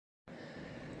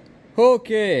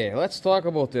Okay, let's talk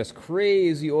about this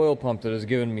crazy oil pump that has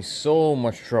given me so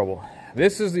much trouble.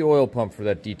 This is the oil pump for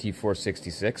that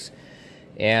DT-466,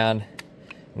 and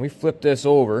when we flip this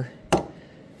over,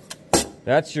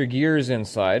 that's your gears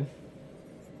inside,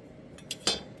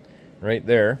 right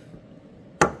there.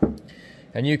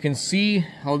 And you can see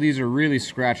how these are really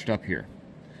scratched up here.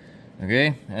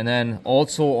 Okay, and then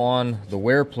also on the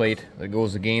wear plate that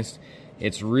goes against,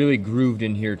 it's really grooved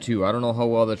in here too. I don't know how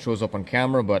well that shows up on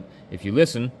camera, but if you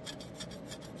listen,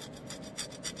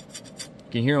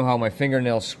 you can hear how my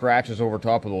fingernail scratches over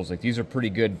top of those. Like, these are pretty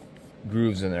good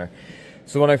grooves in there.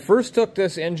 So when I first took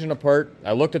this engine apart,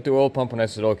 I looked at the oil pump and I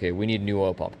said, okay, we need a new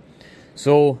oil pump.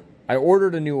 So I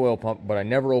ordered a new oil pump, but I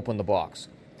never opened the box.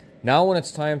 Now when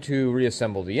it's time to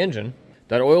reassemble the engine,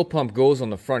 that oil pump goes on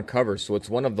the front cover, so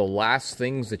it's one of the last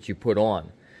things that you put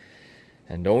on.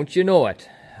 And don't you know it,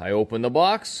 I opened the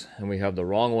box and we have the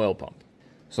wrong oil pump.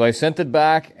 So I sent it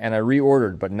back and I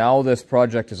reordered, but now this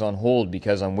project is on hold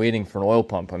because I'm waiting for an oil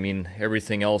pump. I mean,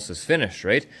 everything else is finished,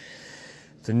 right?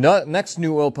 The next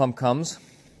new oil pump comes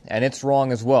and it's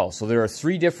wrong as well. So there are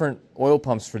 3 different oil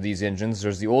pumps for these engines.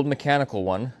 There's the old mechanical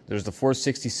one, there's the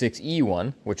 466E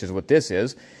one, which is what this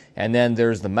is, and then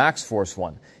there's the Max Force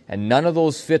one. And none of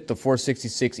those fit the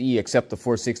 466E except the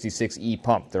 466E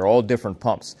pump. They're all different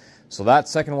pumps. So that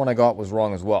second one I got was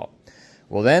wrong as well.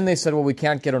 Well, then they said, well, we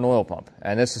can't get an oil pump.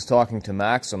 And this is talking to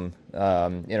Maxim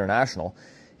International.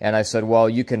 And I said, well,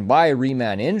 you can buy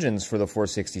reman engines for the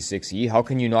 466E. How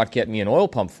can you not get me an oil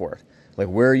pump for it? Like,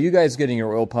 where are you guys getting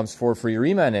your oil pumps for your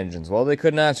reman engines? Well, they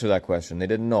couldn't answer that question. They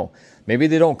didn't know. Maybe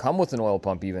they don't come with an oil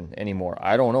pump even anymore.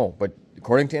 I don't know. But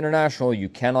according to International, you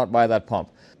cannot buy that pump.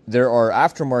 There are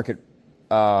aftermarket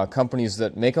companies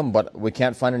that make them, but we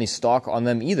can't find any stock on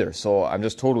them either. So I'm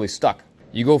just totally stuck.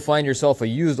 You go find yourself a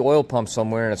used oil pump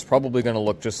somewhere and it's probably going to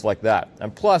look just like that.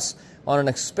 And plus, on an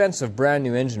expensive brand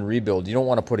new engine rebuild, you don't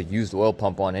want to put a used oil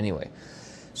pump on anyway.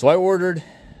 So I ordered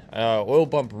an oil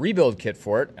pump rebuild kit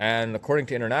for it, and according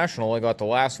to International, I got the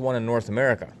last one in North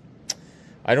America.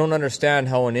 I don't understand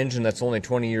how an engine that's only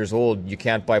 20 years old, you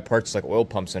can't buy parts like oil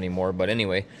pumps anymore, but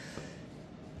anyway.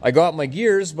 I got my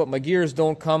gears, but my gears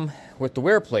don't come with the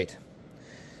wear plate.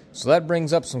 So that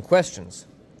brings up some questions.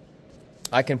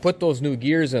 I can put those new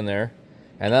gears in there,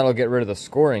 and that'll get rid of the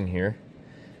scoring here.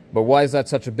 But why is that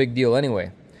such a big deal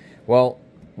anyway? Well,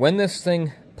 when this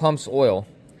thing pumps oil,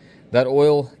 that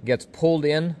oil gets pulled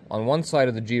in on one side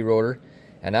of the G-rotor,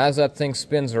 and as that thing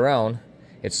spins around,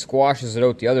 it squashes it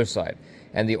out the other side.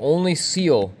 And the only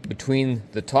seal between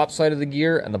the top side of the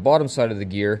gear and the bottom side of the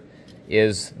gear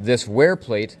is this wear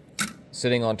plate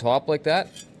sitting on top like that,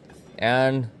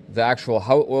 and the actual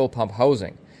oil pump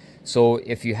housing. So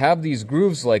if you have these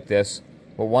grooves like this,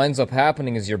 what winds up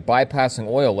happening is you're bypassing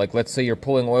oil. Like, let's say you're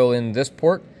pulling oil in this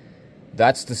port,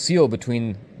 that's the seal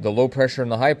between the low pressure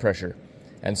and the high pressure.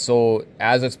 And so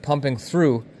as it's pumping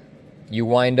through, you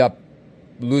wind up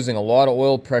losing a lot of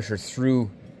oil pressure through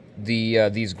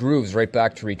these grooves right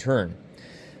back to return.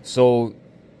 So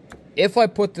if I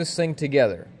put this thing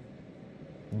together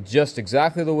just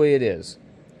exactly the way it is,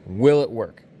 will it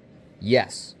work?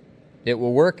 Yes, it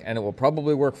will work, and it will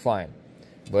probably work fine.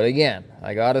 But again,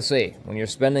 I gotta say, when you're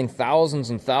spending thousands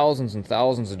and thousands and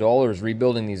thousands of dollars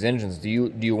rebuilding these engines, do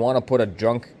you want to put a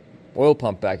junk oil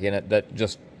pump back in it that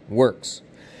just works?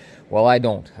 Well, I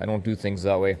don't do things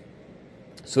that way.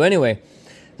 So anyway,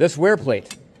 this wear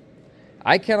plate,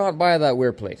 I cannot buy that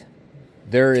wear plate.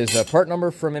 There is a part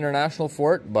number from International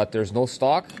for it, but there's no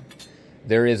stock.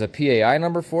 There is a PAI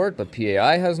number for it, but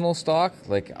PAI has no stock.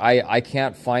 Like, I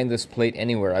can't find this plate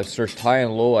anywhere. I've searched high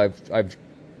and low. I've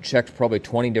checked probably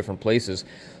 20 different places.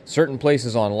 Certain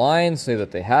places online say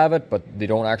that they have it, but they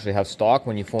don't actually have stock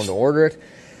when you phone to order it.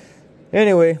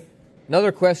 Anyway,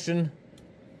 another question,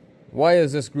 why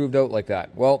is this grooved out like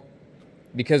that? Well,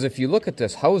 because if you look at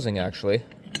this housing, actually,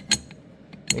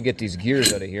 let me get these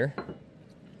gears out of here.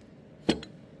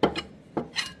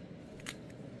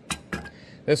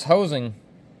 This housing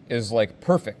is like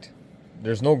perfect.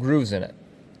 There's no grooves in it.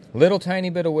 Little tiny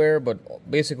bit of wear, but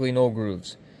basically no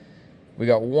grooves. We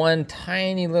got one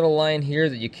tiny little line here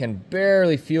that you can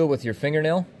barely feel with your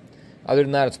fingernail. Other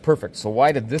than that, it's perfect. So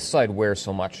why did this side wear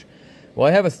so much? Well,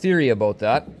 I have a theory about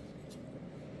that.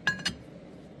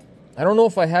 I don't know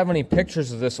if I have any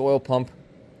pictures of this oil pump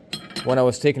when I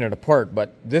was taking it apart,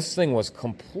 but this thing was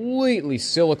completely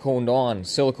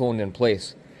siliconed in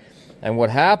place. And what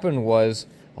happened was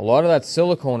a lot of that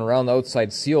silicone around the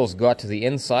outside seals got to the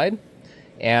inside,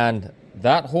 and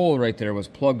that hole right there was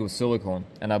plugged with silicone.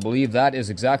 And I believe that is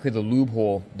exactly the lube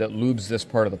hole that lubes this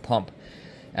part of the pump.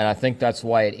 And I think that's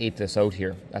why it ate this out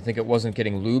here. I think it wasn't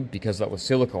getting lubed because that was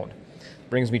silicone.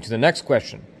 brings me to the next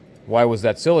question. Why was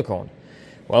that silicone?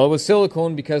 Well, it was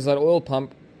silicone because that oil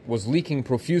pump was leaking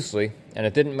profusely, and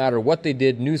it didn't matter what they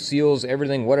did, new seals,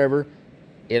 everything, whatever,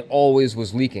 it always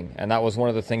was leaking, and that was one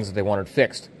of the things that they wanted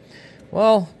fixed.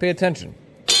 Well, pay attention.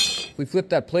 If we flip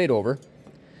that plate over,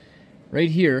 right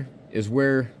here is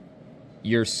where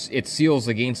it seals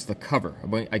against the cover,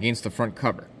 against the front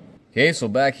cover. Okay, so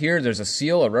back here there's a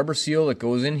seal, a rubber seal that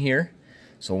goes in here.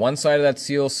 So one side of that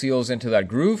seal seals into that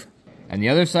groove, and the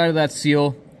other side of that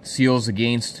seal seals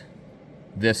against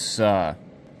this side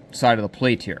of the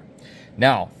plate here.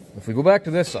 Now, if we go back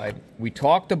to this side, we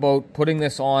talked about putting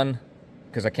this on,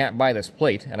 because I can't buy this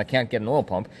plate and I can't get an oil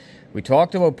pump. We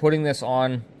talked about putting this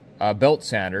on a belt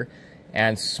sander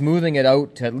and smoothing it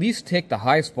out to at least take the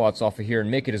high spots off of here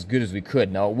and make it as good as we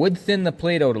could. Now, it would thin the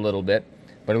plate out a little bit,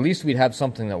 but at least we'd have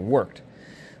something that worked.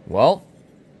 Well,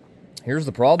 here's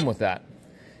the problem with that.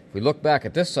 If we look back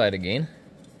at this side again,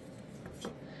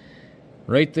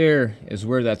 right there is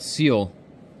where that seal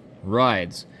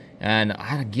rides. And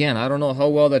again, I don't know how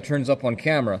well that turns up on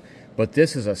camera, but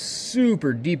this is a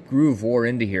super deep groove wore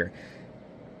into here.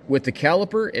 With the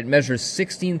caliper, it measures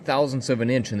 16 thousandths of an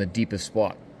inch in the deepest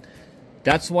spot.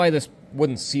 That's why this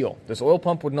wouldn't seal. This oil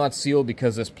pump would not seal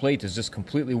because this plate is just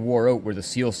completely wore out where the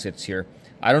seal sits here.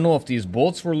 I don't know if these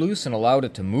bolts were loose and allowed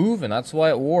it to move and that's why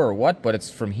it wore or what, but it's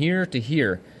from here to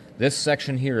here. This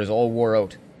section here is all wore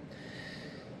out.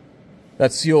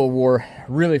 That seal wore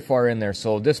really far in there,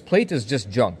 so this plate is just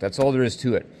junk. That's all there is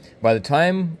to it. By the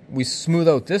time we smooth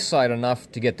out this side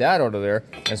enough to get that out of there,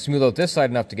 and smooth out this side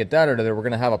enough to get that out of there, we're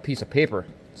going to have a piece of paper.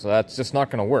 So that's just not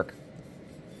going to work.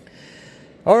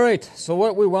 Alright, so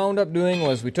what we wound up doing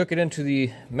was we took it into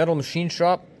the metal machine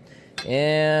shop,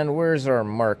 and where's our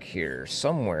mark here?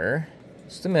 Somewhere.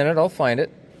 Just a minute, I'll find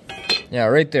it. Yeah,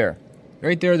 right there.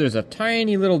 Right there, there's a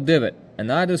tiny little divot, and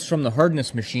that is from the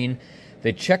hardness machine.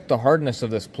 They checked the hardness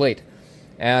of this plate.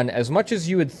 And as much as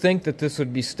you would think that this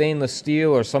would be stainless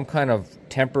steel or some kind of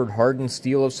tempered hardened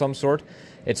steel of some sort,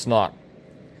 it's not.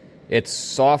 It's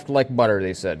soft like butter,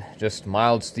 they said. Just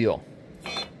mild steel.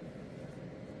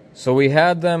 So we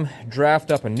had them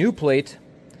draft up a new plate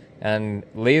and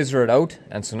laser it out,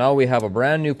 and so now we have a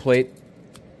brand new plate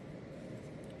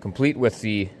complete with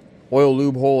the oil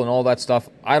lube hole and all that stuff.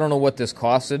 I don't know what this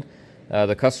costed.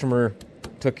 The customer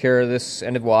took care of this,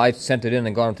 and well, I sent it in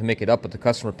and got him to make it up, but the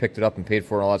customer picked it up and paid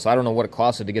for it and all that, so I don't know what it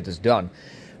costed to get this done.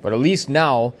 But at least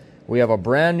now we have a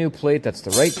brand new plate that's the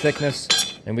right thickness,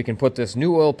 and we can put this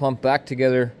new oil pump back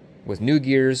together with new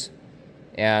gears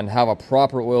and have a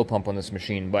proper oil pump on this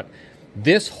machine. But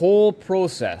this whole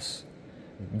process,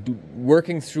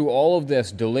 working through all of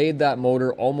this, delayed that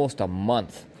motor almost a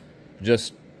month.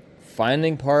 Just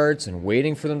finding parts and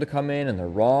waiting for them to come in and they're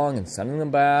wrong and sending them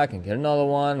back and get another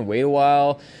one, wait a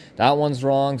while, that one's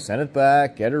wrong, send it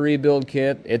back, get a rebuild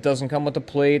kit, it doesn't come with the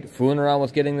plate, fooling around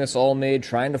with getting this all made,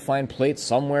 trying to find plates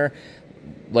somewhere.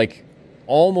 Like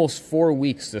almost 4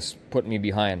 weeks this put me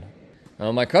behind.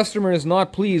 My customer is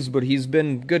not pleased, but he's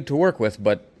been good to work with,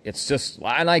 but it's just,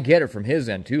 and I get it from his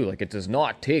end too, like it does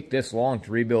not take this long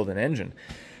to rebuild an engine.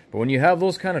 But when you have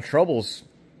those kind of troubles,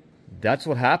 that's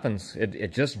what happens.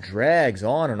 It just drags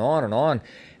on and on and on.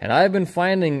 And I've been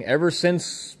finding ever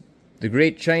since the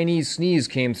great Chinese sneeze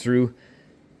came through,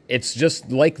 it's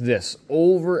just like this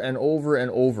over and over and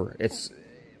over.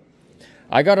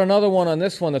 I got another one on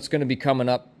this one that's going to be coming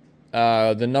up.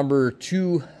 The number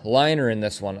 2 liner in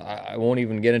this one. I won't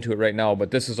even get into it right now,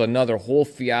 but this is another whole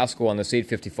fiasco on this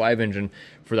 855 engine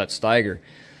for that Steiger.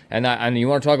 And you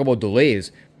want to talk about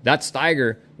delays. That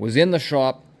Steiger was in the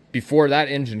shop before that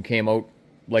engine came out,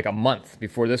 like a month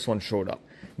before this one showed up.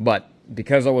 But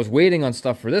because I was waiting on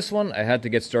stuff for this one, I had to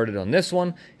get started on this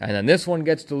one, and then this one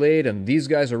gets delayed, and these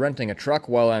guys are renting a truck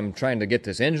while I'm trying to get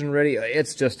this engine ready.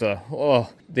 It's just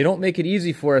they don't make it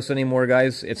easy for us anymore,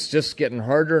 guys. It's just getting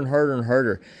harder and harder and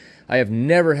harder. I have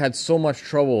never had so much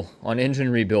trouble on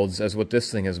engine rebuilds as what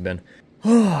this thing has been.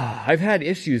 I've had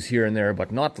issues here and there,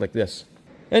 but not like this.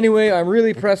 Anyway, I'm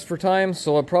really pressed for time,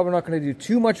 so I'm probably not going to do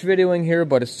too much videoing here,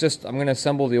 but it's just, I'm going to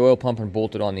assemble the oil pump and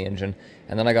bolt it on the engine.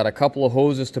 And then I got a couple of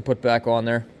hoses to put back on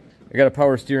there. I got a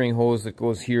power steering hose that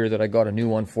goes here that I got a new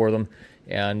one for them.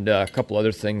 And a couple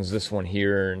other things, this one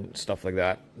here and stuff like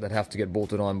that, that have to get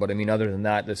bolted on. But I mean, other than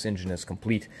that, this engine is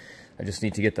complete. I just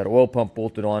need to get that oil pump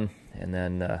bolted on, and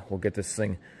then we'll get this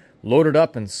thing loaded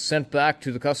up and sent back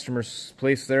to the customer's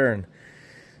place there. And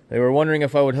they were wondering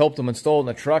if I would help them install it in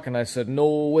the truck, and I said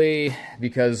no way,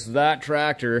 because that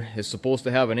tractor is supposed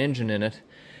to have an engine in it,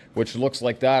 which looks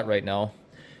like that right now.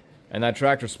 And that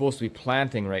tractor is supposed to be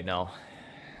planting right now.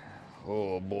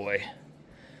 Oh boy.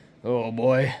 Oh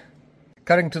boy.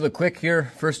 Cutting to the quick here.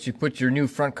 First you put your new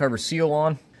front cover seal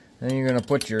on. Then you're going to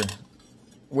put your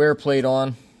wear plate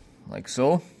on, like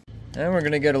so. And we're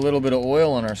going to get a little bit of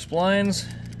oil on our splines.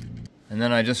 And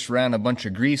then I just ran a bunch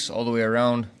of grease all the way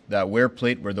around that wear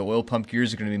plate where the oil pump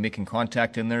gears are going to be making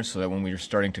contact in there, so that when we're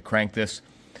starting to crank this,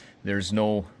 there's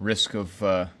no risk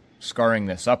of scarring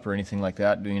this up or anything like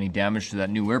that, doing any damage to that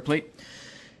new wear plate.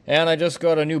 And I just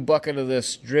got a new bucket of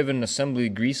this driven assembly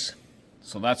grease,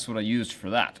 so that's what I used for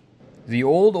that. The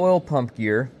old oil pump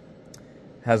gear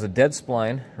has a dead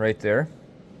spline right there,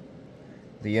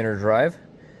 the inner drive,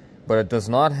 but it does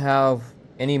not have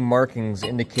any markings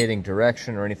indicating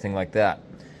direction or anything like that.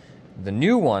 The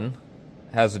new one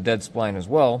has a dead spline as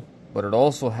well, but it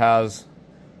also has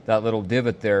that little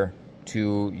divot there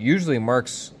to usually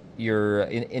marks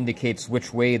indicates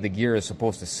which way the gear is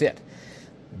supposed to sit.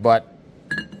 But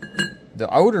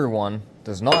the outer one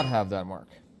does not have that mark.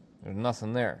 There's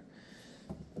nothing there.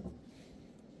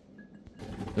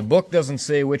 The book doesn't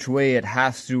say which way it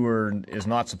has to or is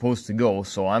not supposed to go,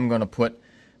 so I'm going to put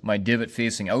my divot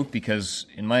facing out, because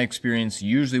in my experience,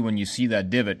 usually when you see that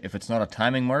divot, if it's not a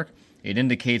timing mark, it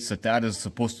indicates that that is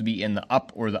supposed to be in the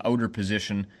up or the outer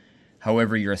position,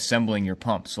 however you're assembling your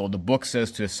pump. So the book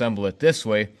says to assemble it this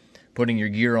way, putting your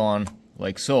gear on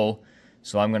like so.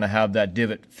 So I'm going to have that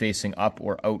divot facing up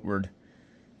or outward,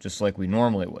 just like we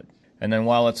normally would. And then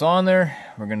while it's on there,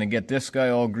 we're going to get this guy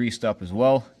all greased up as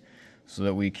well, so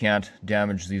that we can't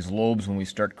damage these lobes when we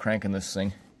start cranking this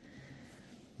thing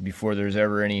before there's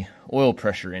ever any oil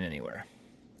pressure in anywhere.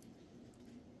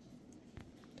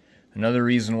 Another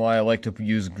reason why I like to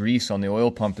use grease on the oil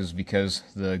pump is because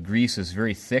the grease is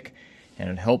very thick and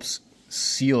it helps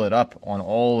seal it up on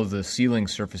all of the sealing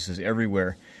surfaces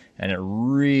everywhere, and it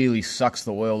really sucks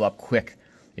the oil up quick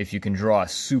if you can draw a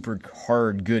super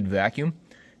hard, good vacuum.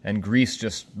 And grease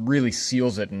just really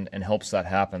seals it and helps that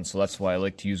happen, so that's why I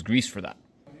like to use grease for that.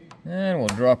 And we'll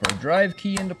drop our drive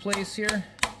key into place here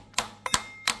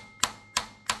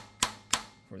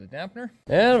for the dampener.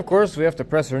 And of course we have to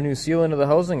press our new seal into the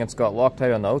housing. It's got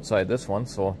Loctite on the outside, this one,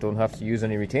 so don't have to use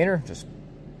any retainer, just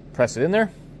press it in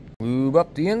there. Lube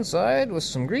up the inside with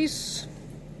some grease.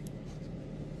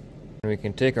 And we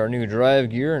can take our new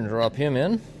drive gear and drop him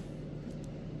in.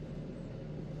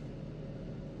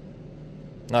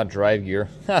 Not drive gear.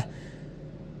 The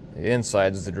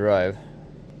inside is the drive.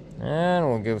 And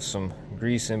we'll give some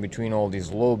grease in between all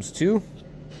these lobes too.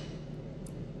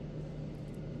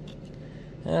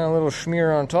 And a little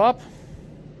smear on top.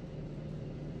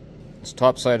 This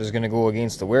top side is going to go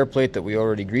against the wear plate that we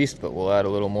already greased, but we'll add a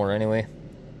little more anyway.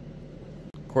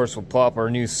 Of course, we'll pop our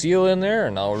new seal in there,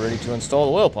 and now we're ready to install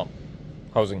the oil pump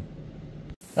housing.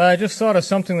 I just thought of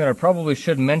something that I probably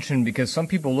should mention, because some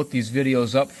people look these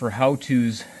videos up for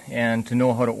how-tos and to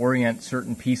know how to orient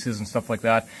certain pieces and stuff like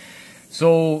that.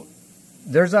 So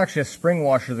there's actually a spring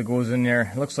washer that goes in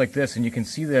there. It looks like this, and you can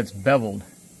see that it's beveled.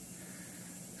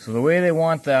 So the way they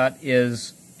want that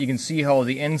is, you can see how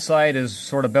the inside is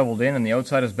sort of beveled in and the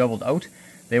outside is beveled out.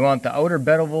 They want the outer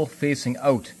bevel facing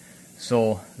out.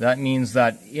 So that means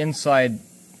that inside,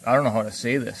 I don't know how to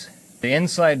say this, the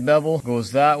inside bevel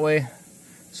goes that way,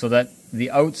 so that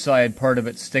the outside part of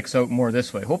it sticks out more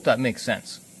this way. Hope that makes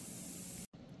sense.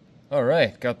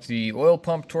 Alright, got the oil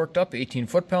pump torqued up, 18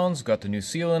 foot-pounds, got the new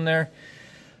seal in there.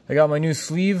 I got my new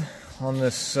sleeve on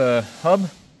this hub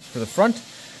for the front,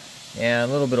 and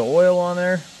a little bit of oil on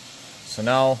there. So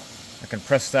now I can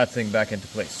press that thing back into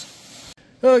place.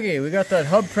 Okay, we got that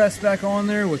hub pressed back on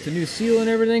there with the new seal and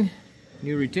everything.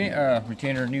 New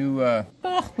retainer, new,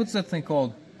 what's that thing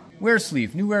called? Wear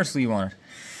sleeve, new wear sleeve on it.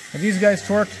 And these guys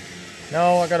torqued.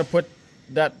 Now I gotta put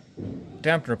that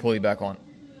dampener pulley back on.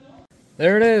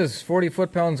 There it is, 40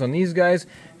 foot-pounds on these guys.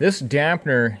 This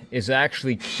dampener is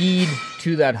actually keyed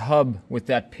to that hub with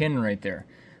that pin right there.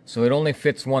 So it only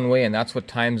fits one way, and that's what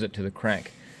times it to the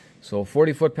crank. So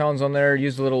 40 foot-pounds on there,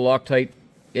 used a little Loctite.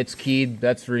 It's keyed,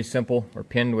 that's very simple, or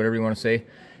pinned, whatever you want to say,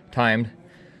 timed.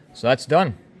 So that's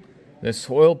done. This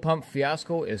oil pump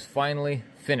fiasco is finally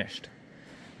finished.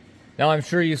 Now I'm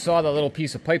sure you saw that little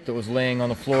piece of pipe that was laying on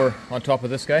the floor on top of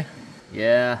this guy.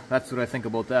 Yeah, that's what I think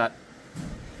about that.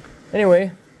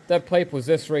 Anyway, that pipe was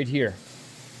this right here.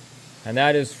 And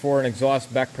that is for an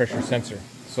exhaust back pressure sensor.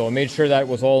 So I made sure that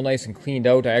was all nice and cleaned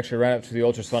out. I actually ran it through the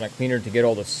ultrasonic cleaner to get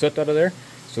all the soot out of there,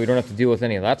 so we don't have to deal with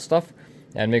any of that stuff.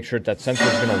 And make sure that sensor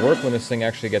is going to work when this thing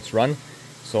actually gets run.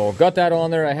 So got that on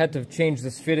there. I had to change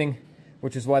this fitting,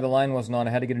 which is why the line wasn't on.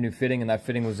 I had to get a new fitting, and that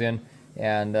fitting was in.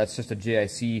 And that's just a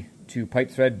JIC 2 pipe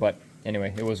thread, but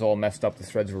anyway, it was all messed up. The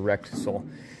threads were wrecked, so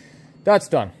that's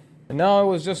done. And now I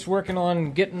was just working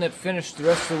on getting it finished the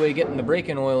rest of the way, getting the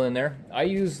braking oil in there. I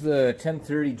use the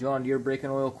 1030 John Deere braking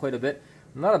oil quite a bit.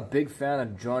 I'm not a big fan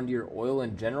of John Deere oil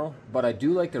in general, but I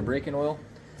do like their braking oil.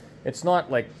 It's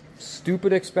not like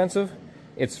stupid expensive.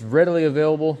 It's readily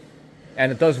available,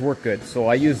 and it does work good. So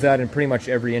I use that in pretty much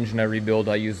every engine I rebuild.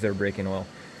 I use their braking oil.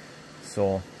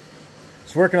 So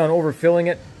it's working on overfilling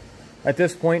it at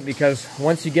this point, because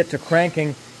once you get to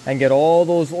cranking and get all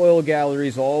those oil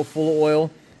galleries all full of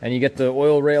oil, and you get the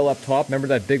oil rail up top, remember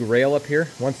that big rail up here?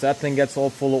 Once that thing gets all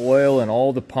full of oil and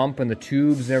all the pump and the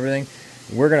tubes and everything,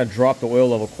 we're going to drop the oil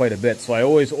level quite a bit. So I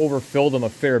always overfill them a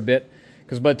fair bit,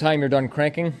 because by the time you're done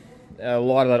cranking, a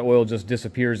lot of that oil just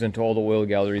disappears into all the oil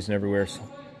galleries and everywhere.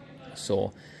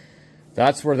 So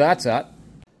that's where that's at.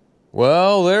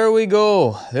 Well, there we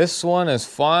go. This one is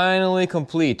finally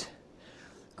complete.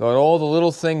 Got all the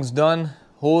little things done.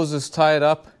 Hoses tied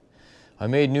up. I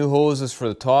made new hoses for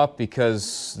the top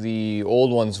because the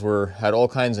old ones had all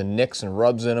kinds of nicks and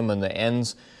rubs in them, and the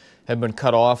ends had been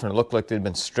cut off and it looked like they'd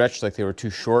been stretched, like they were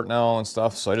too short now and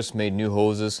stuff. So I just made new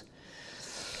hoses.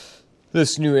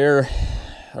 This new air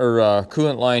or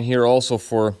coolant line here also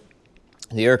for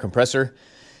the air compressor,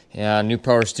 and new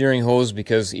power steering hose,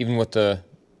 because even with the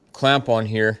clamp on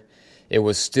here, it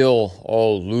was still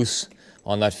all loose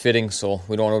on that fitting, so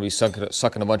we don't want to be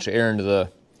sucking a bunch of air into the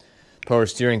power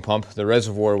steering pump. The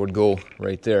reservoir would go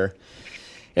right there.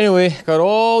 Anyway, got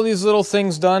all these little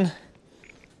things done,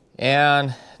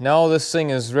 and now this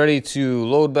thing is ready to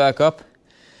load back up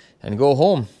and go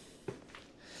home.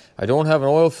 I don't have an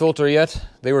oil filter yet.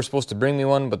 They were supposed to bring me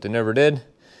one, but they never did,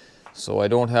 so I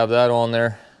don't have that on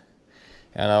there.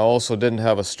 And I also didn't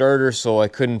have a starter, so I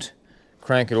couldn't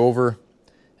crank it over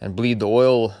and bleed the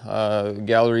oil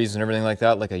galleries and everything like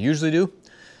that like I usually do.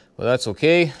 But that's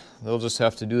okay. They'll just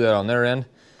have to do that on their end,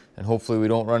 and hopefully we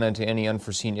don't run into any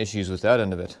unforeseen issues with that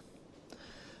end of it.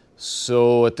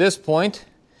 So at this point,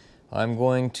 I'm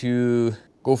going to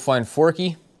go find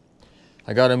Forky.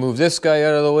 I got to move this guy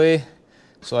out of the way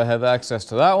so I have access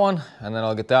to that one, and then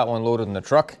I'll get that one loaded in the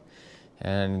truck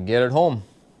and get it home.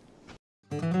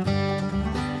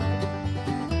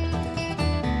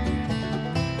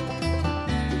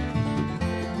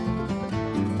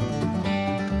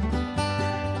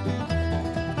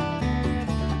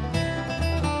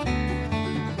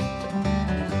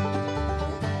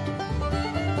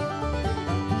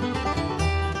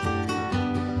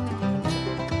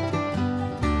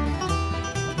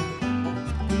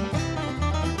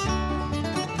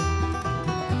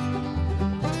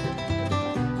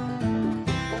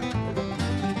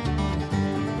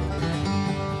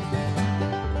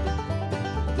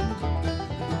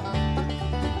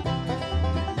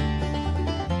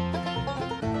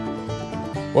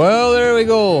 Well, there we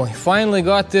go. Finally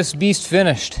got this beast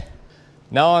finished.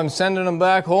 Now I'm sending them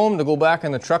back home to go back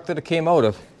in the truck that it came out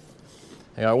of.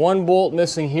 I got one bolt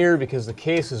missing here because the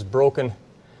case is broken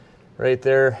right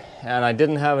there, and I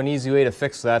didn't have an easy way to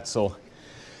fix that, so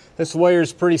this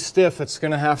wire's pretty stiff. It's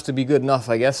gonna have to be good enough,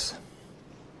 I guess.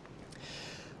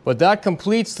 But that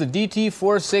completes the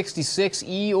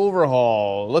DT-466E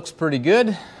overhaul. Looks pretty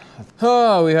good.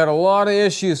 Oh, we had a lot of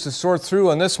issues to sort through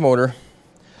on this motor,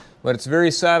 but it's very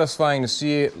satisfying to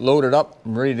see it loaded up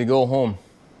and ready to go home.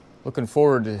 Looking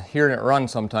forward to hearing it run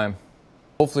sometime.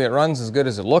 Hopefully it runs as good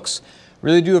as it looks.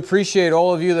 Really do appreciate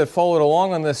all of you that followed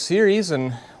along on this series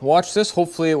and watched this.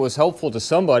 Hopefully it was helpful to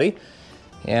somebody.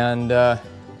 And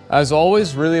as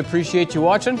always, really appreciate you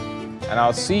watching, and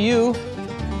I'll see you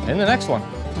in the next one.